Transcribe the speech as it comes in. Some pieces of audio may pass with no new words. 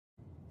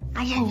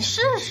哎呀，你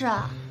试试，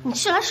你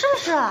起来试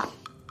试。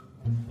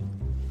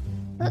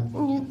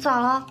你咋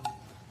了？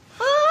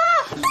啊！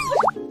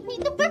你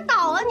都别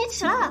倒了，你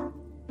起来。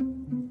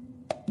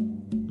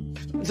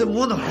你在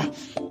摸哪儿？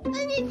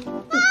你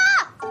啊！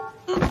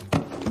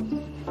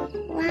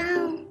哇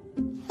哦！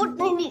不，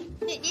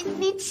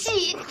你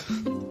起，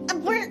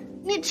不是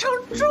你撑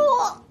住。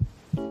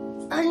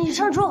你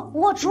撑住，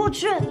我出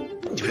去。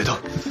你别动。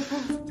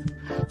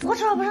我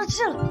喘不上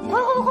气了，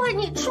快，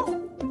你出！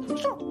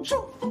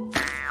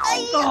哎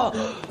呀，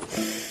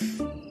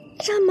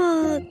这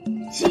么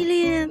激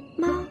烈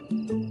吗？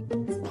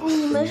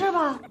你没事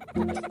吧？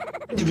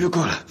你别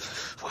过来，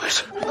我没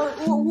事。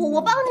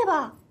我帮你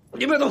吧。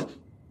你别动。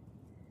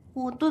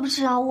我对不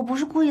起啊，我不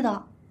是故意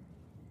的。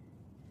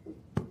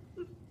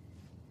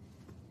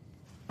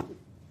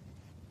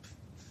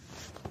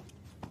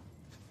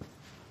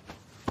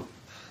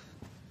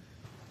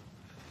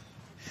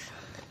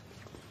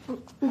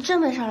你真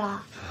没事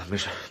了？没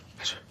事。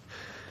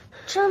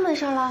真没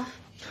事了？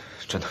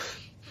真的。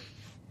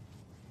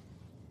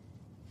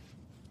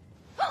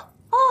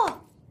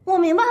哦，我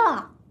明白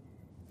了。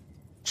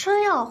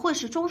春药会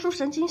使中枢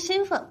神经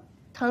兴奋，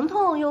疼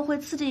痛又会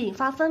刺激引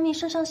发分泌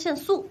肾上腺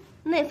素、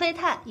内啡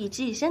肽以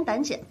及乙酰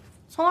胆碱，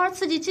从而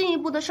刺激进一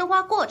步的生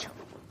化过程，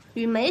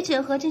与酶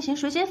结合进行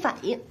水解反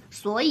应。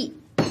所以，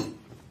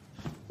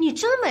你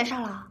真没事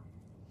了？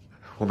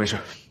我没事。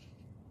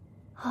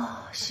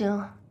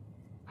行，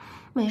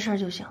没事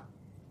就行。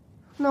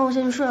那我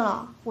先去睡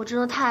了，我真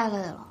的太累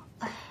了。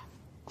哎。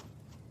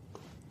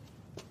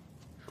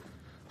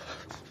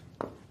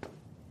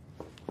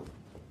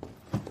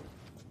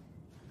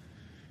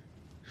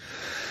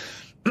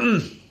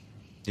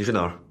你是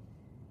哪儿？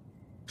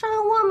这还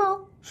用问吗？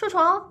睡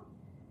床。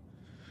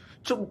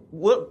这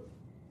我。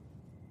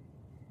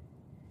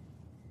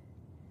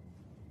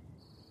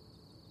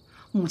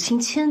母亲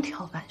千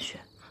挑万选，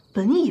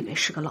本以为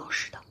是个老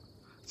实的，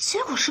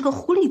结果是个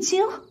狐狸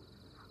精。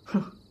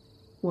哼，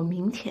我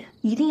明天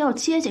一定要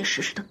结结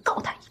实实的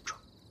告他一状。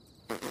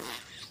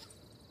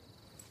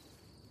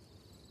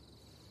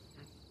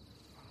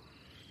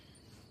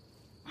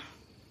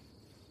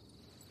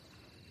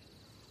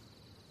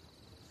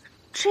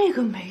这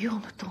个没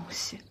用的东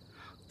西，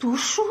读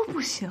书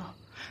不行，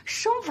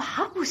生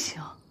娃不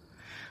行，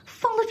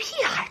放的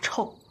屁还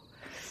臭，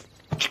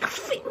这个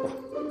废物！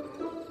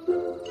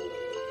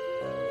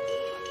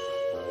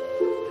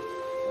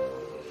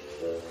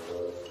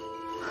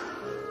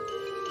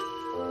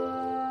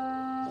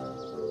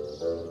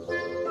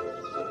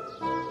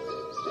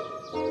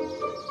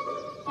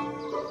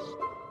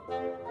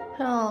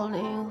嘌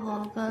呤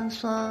和甘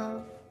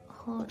酸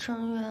合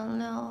成原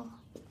料。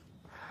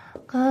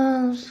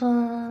甘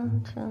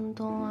酸、甜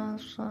冬氨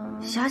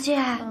酸、小姐，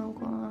半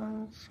胱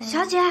氨酸。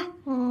小姐，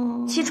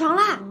起床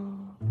啦！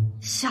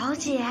小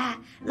姐，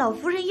老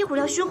夫人一会儿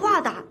要训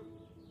话的。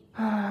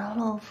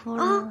老夫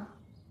人。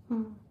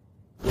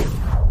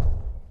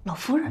老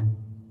夫人，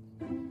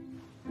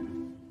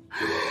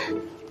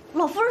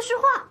老夫人训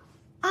话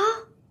啊！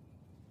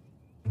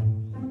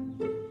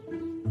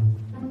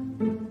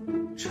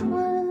春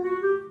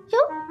幽，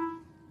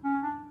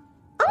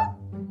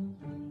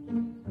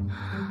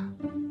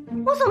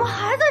我怎么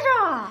还在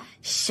这儿啊？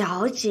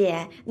小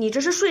姐，你这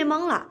是睡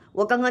懵了。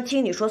我刚刚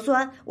听你说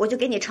酸，我就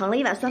给你盛了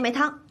一碗酸梅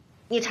汤，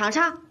你尝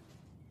尝。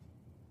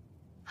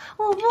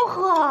我不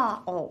喝。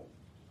哦，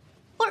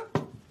不是，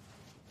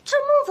这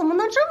梦怎么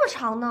能这么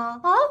长呢？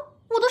啊，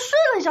我都睡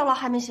了一觉了，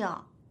还没醒。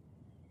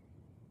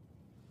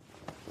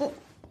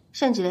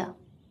现在几点？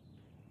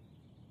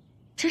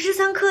晨时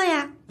3刻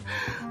呀。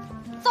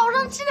早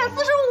上7点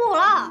45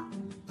了，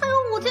还有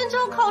5天就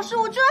要考试，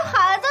我居然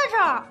还在这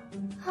儿。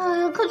哎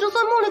呀，可就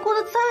算梦里过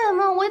得再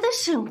慢，我也得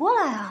醒过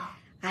来啊！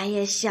哎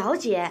呀，小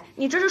姐，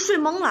你这是睡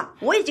懵了，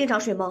我也经常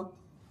睡懵。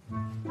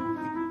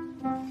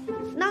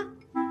那，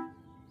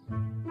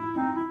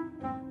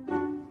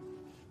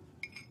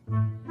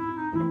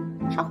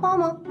啥话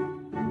吗？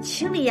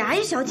清理牙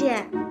呀，小姐。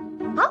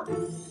啊？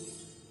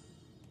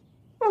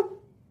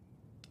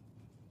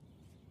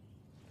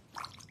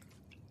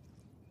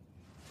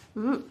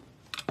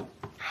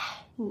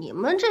你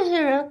们这些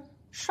人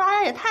刷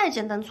牙也太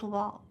简单粗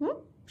暴了。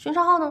巡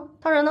查号呢？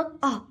他人呢？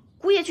哦，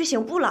姑爷去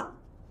刑部了。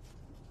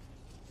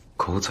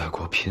狗仔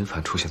国频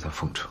繁出现在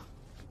凤城，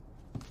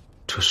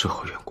这是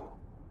何缘故？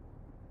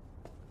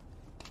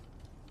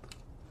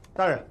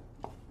大人，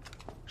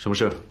什么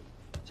事？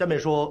下面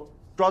说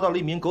抓到了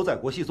一名狗仔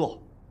国细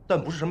作，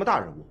但不是什么大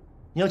人物。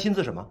你要亲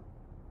自审吗？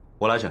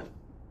我来审。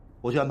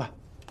我去安排。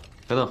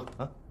等等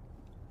啊！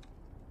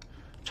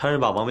差人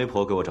把王媒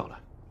婆给我找来。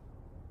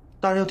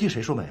大人要替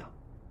谁说媒啊？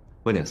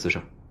问点私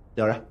事。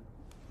了然。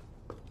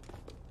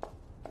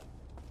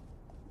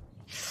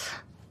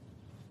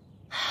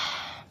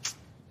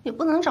也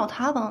不能找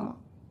他帮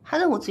忙，还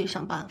得我自己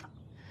想办法。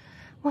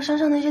我想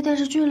想那些电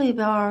视剧里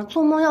边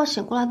做梦要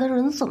醒过来的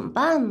人怎么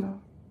办呢？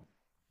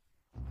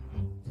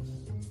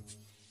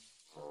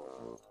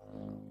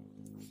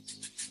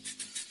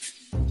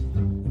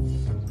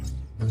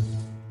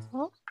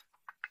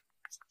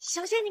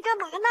小姐，你干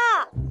嘛呢？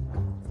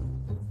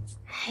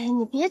哎，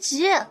你别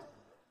急。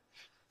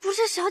不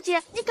是小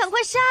姐，你赶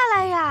快下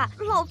来呀！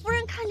老夫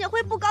人看见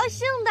会不高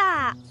兴的。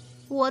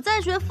我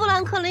在学富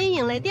兰克林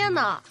引雷电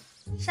呢。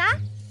啥？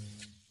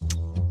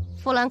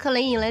富兰克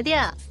林引雷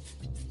电。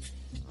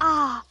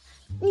啊，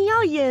你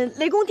要引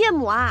雷公电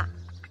母啊？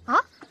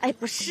啊？哎，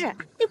不是，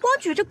你光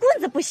举着棍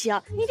子不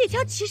行，你得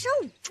跳齐声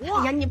舞。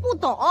哎呀，你不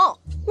懂，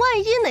万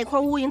一哪块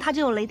乌云它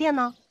就有雷电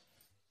呢？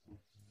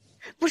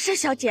不是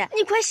小姐，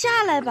你快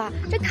下来吧，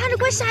这看着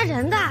怪吓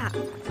人的。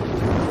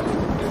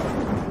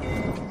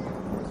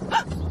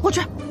我去，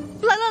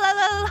来，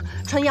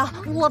春阳，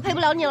我陪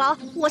不了你了，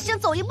我先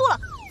走一步了，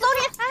走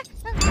你。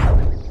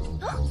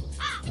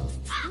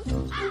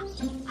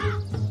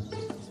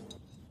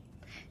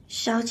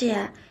小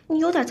姐，你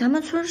有点咱们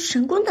村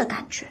神棍的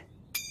感觉。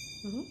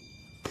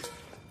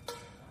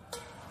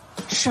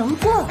神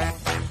棍？姑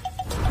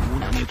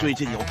娘，你最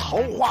近有桃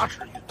花之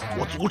运，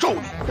我诅咒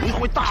你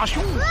会大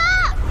凶。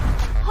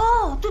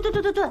哦，对，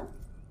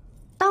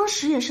当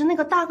时也是那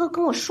个大哥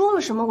跟我说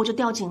了什么，我就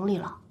掉井里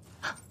了。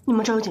你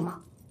们这有井吗？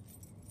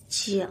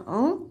井？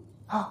哦，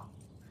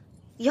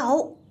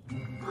有。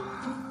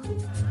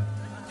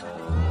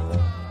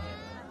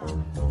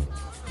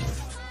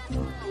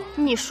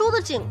你说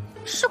的井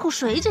是口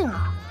水井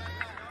啊？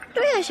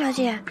对呀，小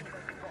姐。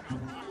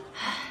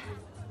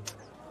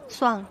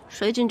算了，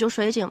水井就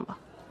水井吧，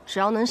只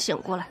要能醒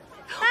过来。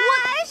哎，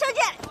小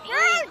姐，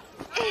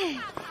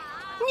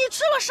你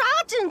吃了啥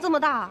劲这么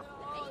大？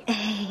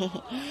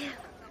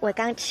我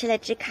刚吃了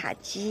只烤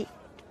鸡。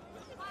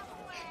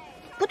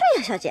不对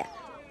呀，小姐，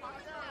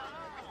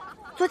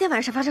昨天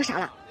晚上发生啥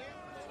了？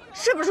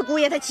是不是姑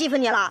爷他欺负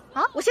你了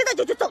啊？我现在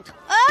就去揍他。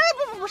哎，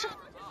不是，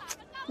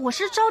我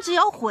是着急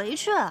要回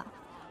去。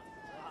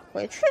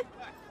回去？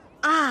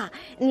啊，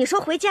你说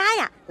回家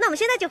呀？那我们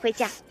现在就回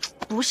家。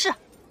不是，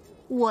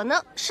我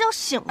呢是要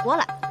醒过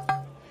来，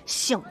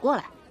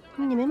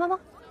你明白吗？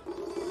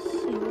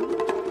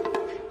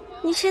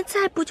你现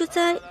在不就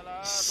在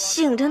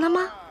醒着呢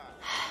吗？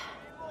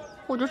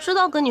我就知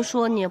道跟你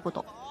说你也不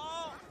懂，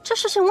这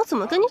事情我怎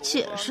么跟你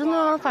解释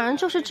呢？反正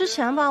就是之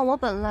前吧，我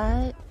本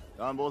来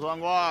占卜算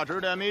卦，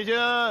指点迷津，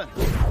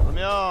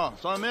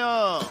算命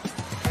了啊！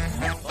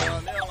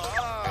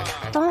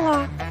等会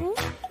儿，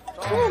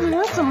那个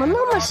人怎么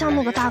那么像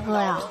那个大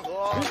哥呀？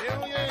明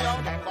阴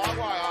阳懂八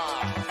卦呀，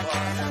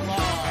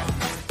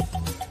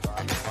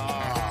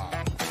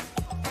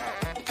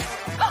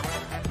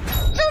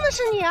真的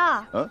是你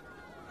啊！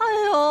哎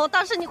呦，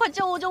大师，你快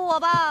救我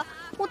吧！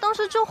我当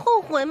时就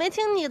后悔没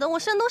听你的，我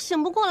现在都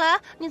醒不过来，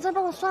你再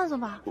帮我算算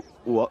吧。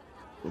我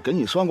给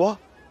你算过。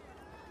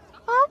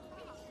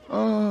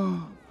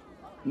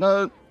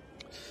那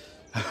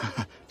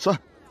算。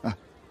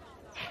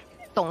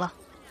懂了。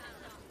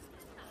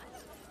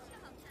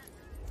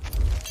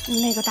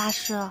那个大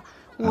师，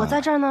我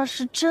在这儿呢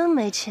是真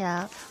没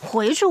钱，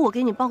回去我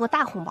给你包个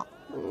大红包。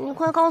你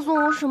快告诉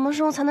我什么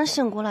时候才能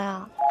醒过来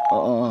啊？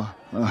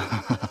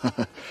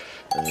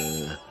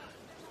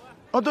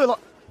对了，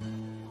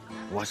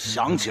我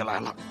想起来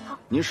了，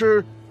你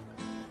是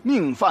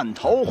命犯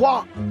桃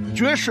花，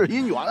绝世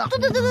姻缘啊！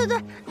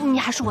对，你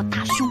还是我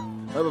大兄。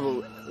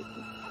不，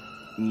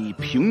你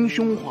平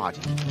胸化解。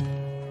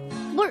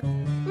不是，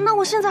那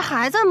我现在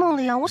还在梦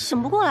里啊，我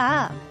醒不过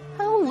来，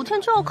还有5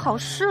天就要考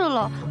试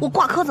了，我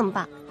挂科怎么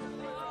办？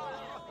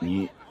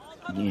你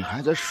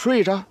还在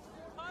睡着？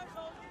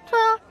对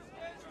啊，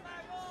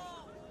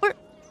不是，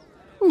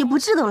你不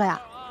记得了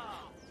呀？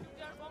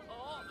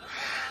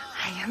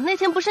哎呀，那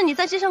天不是你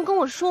在街上跟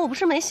我说，我不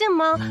是没信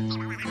吗？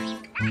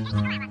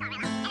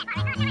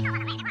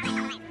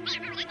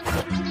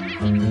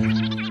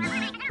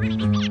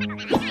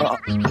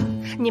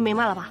你明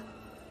白了吧？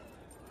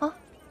啊？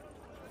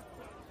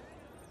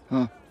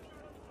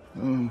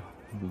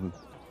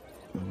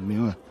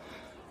明白。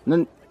那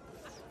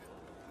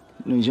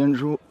你先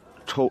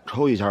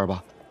抽一下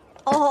吧。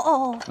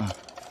哦。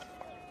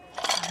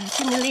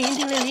叮铃铃，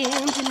叮铃铃，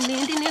叮铃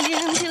铃，叮铃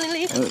铃，叮铃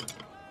铃。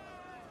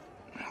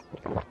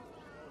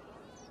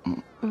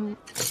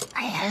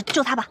哎呀，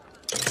就他吧。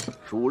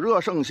暑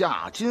热盛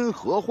夏今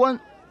何欢，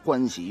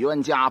欢喜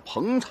冤家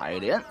捧彩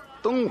莲，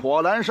灯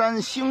火阑珊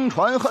星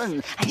传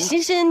恨。哎，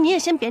行，你也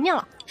先别念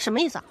了，什么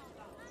意思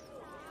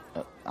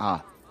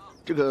啊？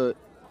这个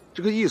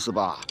意思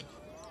吧，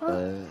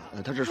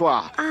他是说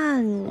啊，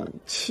暗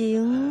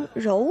情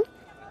柔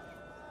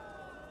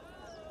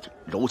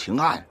情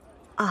暗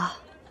啊，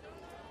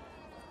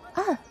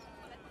暗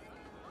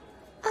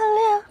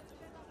恋。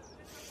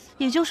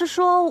也就是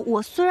说，我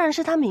虽然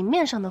是他明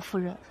面上的夫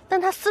人，但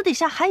他私底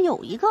下还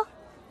有一个。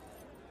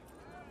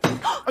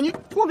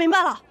我明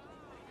白了，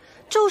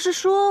就是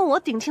说我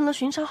顶替了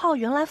荀长浩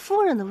原来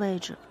夫人的位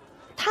置，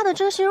他的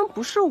真心人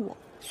不是我，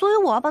所以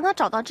我要帮他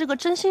找到这个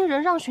真心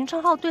人，让荀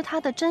长浩对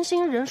他的真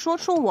心人说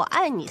出我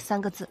爱你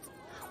3个字，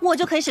我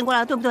就可以醒过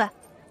来了，对不对？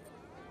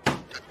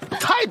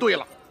太对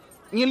了，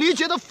你理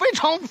解的非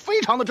常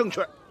的正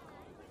确。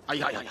哎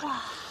呀，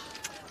哇，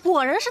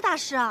果然是大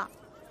师啊！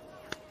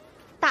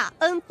大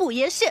恩不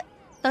言谢，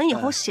等以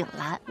后醒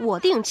来，我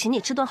定请你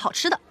吃顿好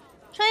吃的。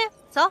春英，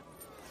走。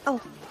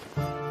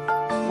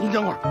红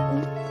姜味儿，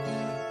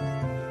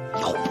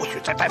以后不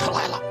许再带他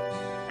来了。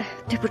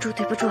对不住，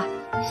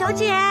小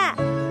姐。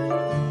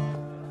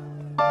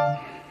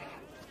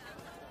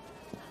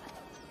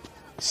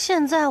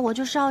现在我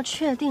就是要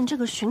确定这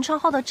个寻常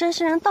号的真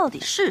心人到底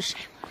是谁，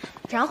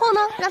然后呢，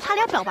让他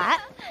俩表白。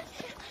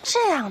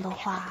这样的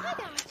话，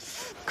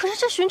可是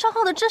这寻常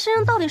号的真心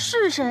人到底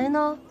是谁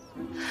呢？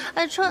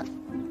哎，春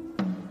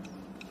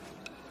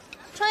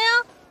英，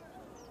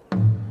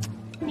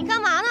你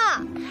干嘛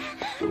呢？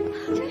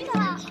真的？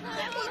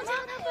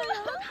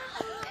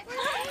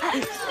哎，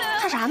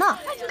看啥呢？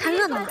看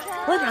热闹呢，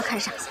我也不知道看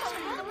啥。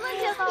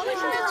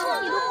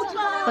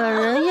本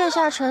人叶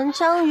夏晨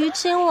将于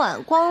今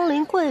晚光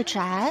临贵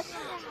宅，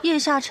叶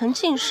夏晨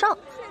敬上。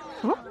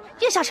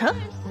叶夏晨，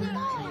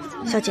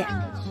小姐，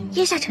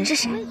叶夏晨是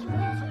谁？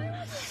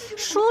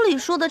书里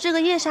说的这个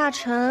叶夏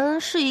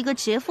晨是一个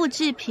劫富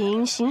济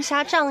贫、行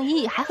侠仗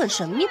义还很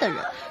神秘的人。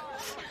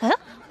哎，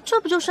这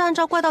不就是按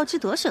照怪盗基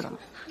德写的吗？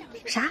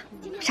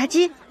啥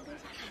鸡？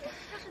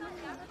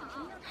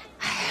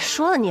哎，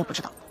说了你也不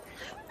知道。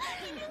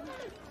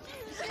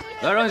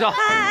来，让一下！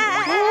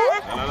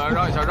来，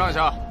让一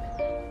下！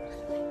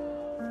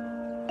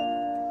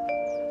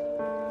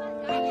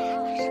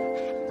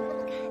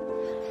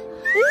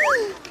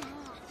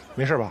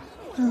没事吧？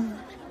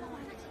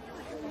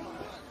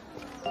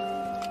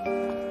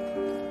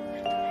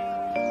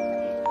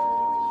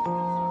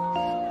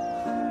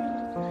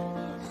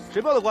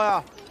谁报的官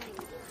啊？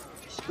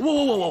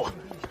我，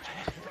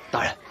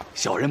大人，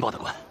小人报的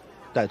官。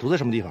歹徒在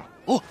什么地方？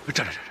哦，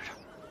这。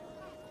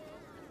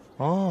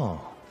哦，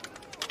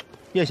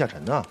叶夏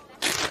晨啊。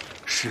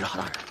是啊，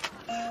大人，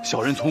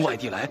小人从外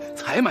地来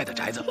才买的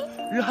宅子，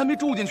人还没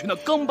住进去呢，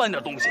刚搬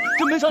点东西，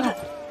这门上就，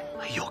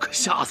哎呦，可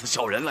吓死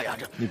小人了呀！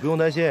这你不用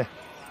担心，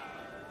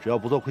只要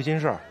不做亏心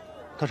事儿，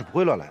他是不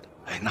会乱来的。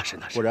哎，那是，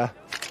果然，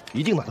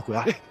一定把他归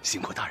案。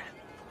辛苦大人。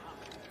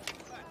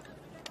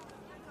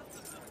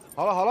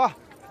好了，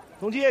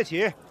从今夜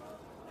起，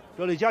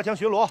这里加强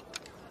巡逻。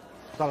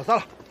散了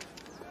啊！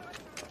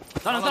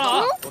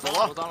都走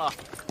了。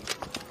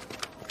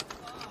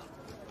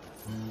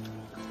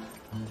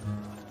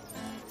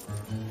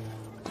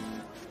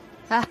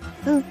哎，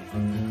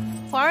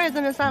环儿也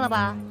跟着散了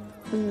吧？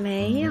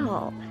没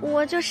有，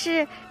我就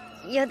是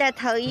有点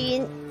头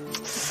晕。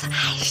哎呀，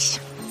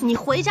你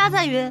回家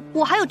再约，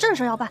我还有正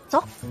事要办。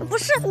走。不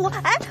是我，我不。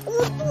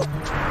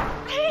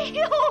哎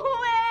呦喂，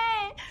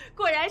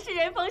果然是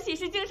人逢喜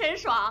事精神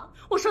爽。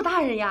我说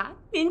大人呀，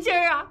您今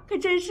儿啊可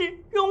真是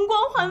容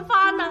光焕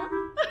发呢。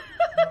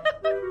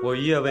我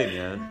一夜未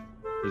眠，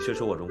你却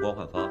说我容光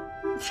焕发。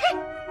切，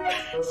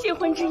新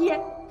婚之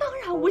夜当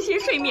然无心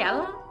睡眠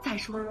了。再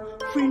说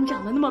夫人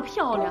长得那么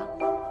漂亮，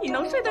你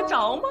能睡得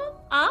着吗？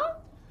啊？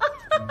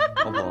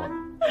王婆，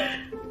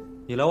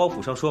你来我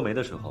府上说媒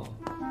的时候，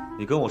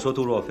你跟我说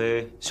杜若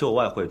飞秀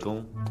外慧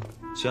中，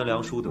贤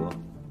良淑德。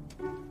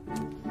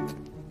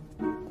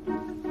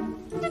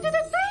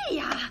对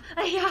呀，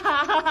哎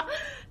呀，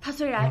她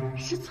虽然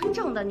是村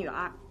正的女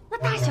儿，那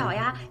大小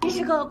呀也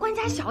是个官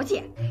家小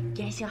姐，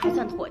言行还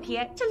算妥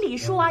帖，这礼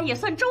数啊也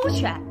算周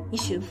全。你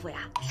巡抚呀，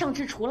上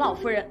至楚老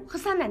夫人和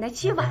三奶奶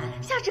7晚，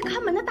下至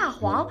看门的大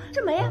黄，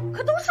这媒啊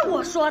可都是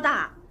我说的。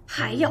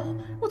还有，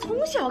我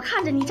从小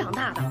看着你长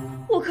大的，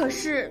我可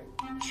是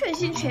全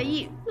心全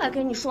意来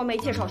给你说媒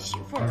介绍媳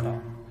妇儿的。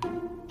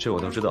这我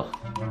都知道。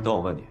等我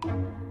问你，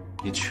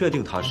你确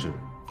定他是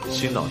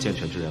心脑健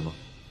全之人吗？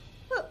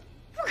不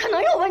可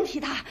能有问题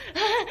的，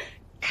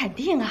肯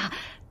定啊。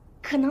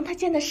可能他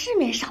见的世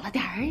面少了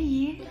点而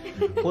已。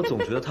我总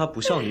觉得他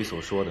不像你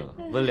所说的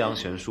温良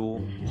贤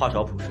淑、话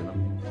少朴实呢。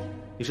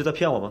你是在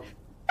骗我吗？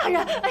大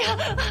人，哎呀，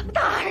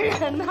大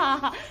人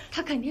呐，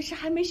他肯定是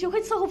还没学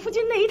会伺候夫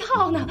君那一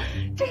套呢。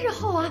这日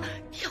后啊，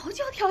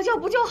调教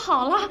不就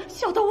好了？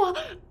小的我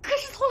可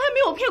是从来没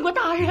有骗过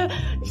大人，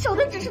小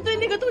的只是对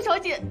那个杜小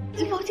姐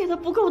了解的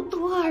不够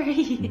多而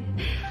已。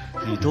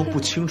你都不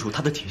清楚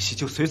她的底细，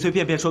就随随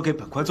便便说给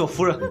本官做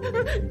夫人？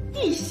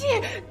底细？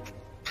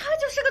她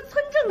就是个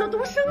村正的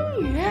独生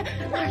女，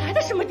哪来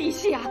的什么底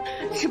细啊？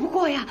只不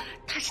过呀，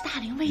她是大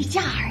龄未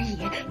嫁而已。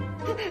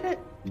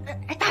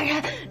大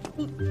人，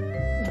你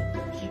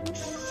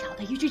小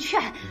的一句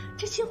劝，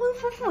这新婚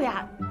夫妇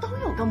呀都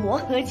有个磨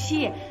合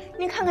期。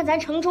您看看咱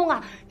城中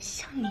啊，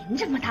像您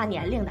这么大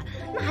年龄的，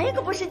哪一个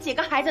不是几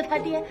个孩子他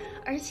爹？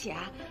而且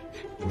啊，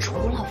楚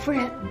老夫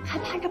人还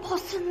盼着抱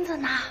孙子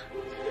呢。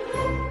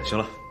行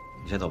了，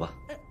你先走吧。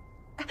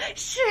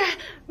是，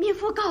民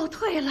夫告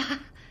退了。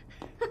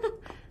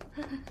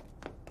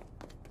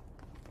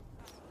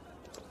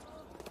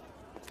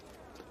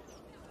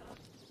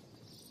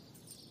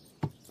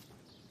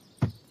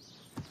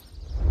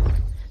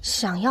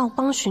想要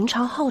帮寻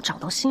常浩找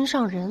到心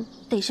上人，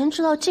得先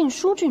知道晋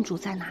书郡主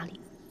在哪里。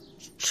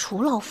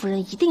楚老夫人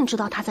一定知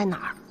道他在哪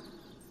儿。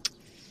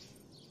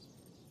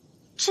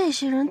这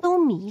些人都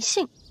迷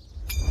信。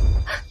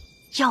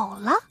有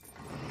了。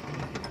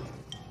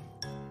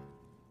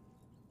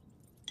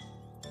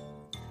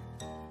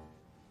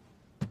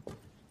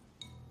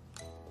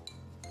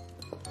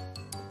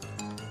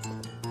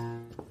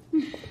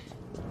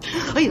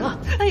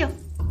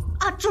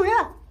啊，主人。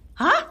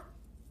啊？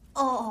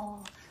哦，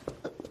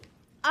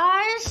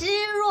儿媳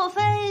若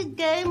妃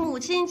给母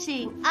亲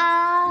请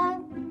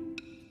安。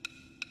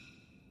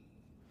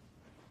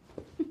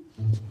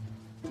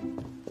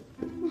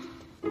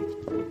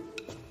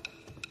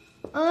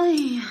哎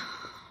呀，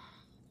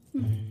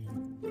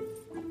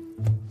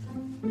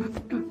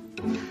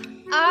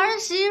儿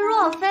媳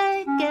若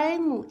妃给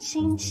母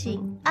亲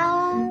请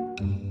安。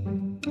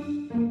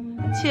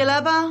起来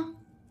吧。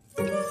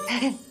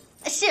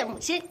谢母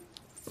亲。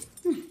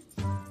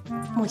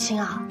母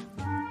亲啊，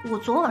我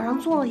昨晚上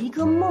做了一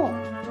个梦，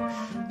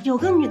有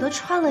个女的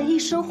穿了一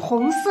身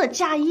红色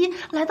嫁衣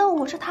来到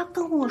我这，她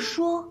跟我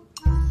说：“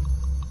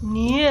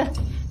你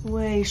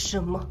为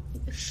什么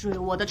睡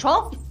我的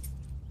床，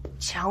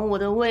抢我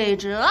的位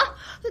置啊？”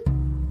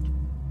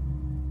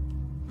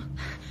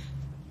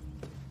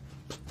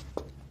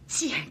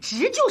简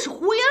直就是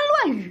胡言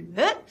乱语！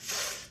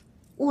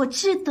我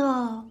记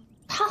得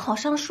她好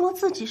像说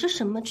自己是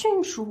什么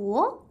郡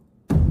主。